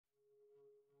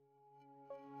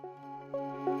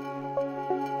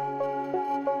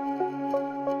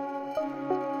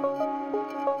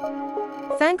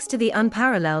Thanks to the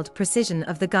unparalleled precision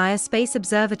of the Gaia Space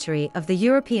Observatory of the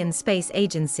European Space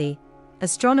Agency,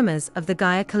 astronomers of the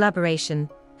Gaia collaboration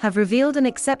have revealed an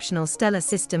exceptional stellar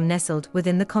system nestled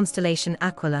within the constellation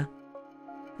Aquila.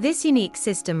 This unique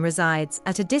system resides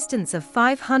at a distance of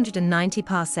 590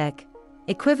 parsec,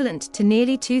 equivalent to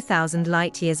nearly 2,000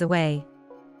 light-years away.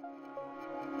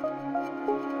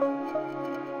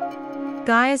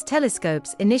 Gaia's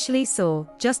telescopes initially saw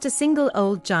just a single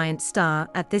old giant star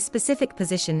at this specific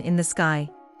position in the sky.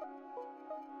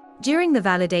 During the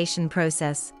validation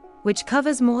process, which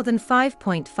covers more than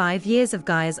 5.5 years of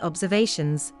Gaia's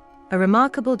observations, a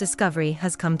remarkable discovery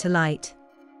has come to light.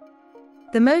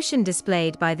 The motion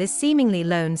displayed by this seemingly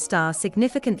lone star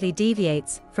significantly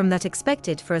deviates from that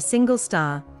expected for a single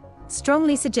star,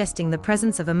 strongly suggesting the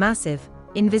presence of a massive,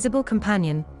 invisible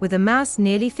companion with a mass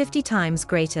nearly 50 times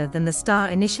greater than the star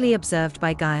initially observed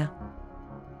by Gaia.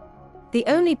 The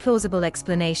only plausible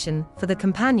explanation for the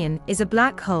companion is a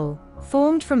black hole,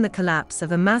 formed from the collapse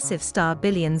of a massive star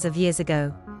billions of years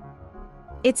ago.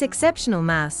 Its exceptional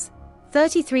mass,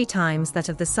 33 times that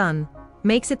of the Sun,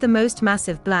 makes it the most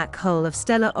massive black hole of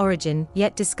stellar origin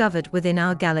yet discovered within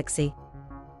our galaxy.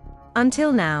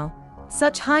 Until now,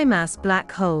 such high-mass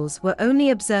black holes were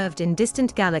only observed in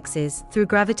distant galaxies through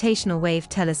gravitational wave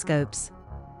telescopes.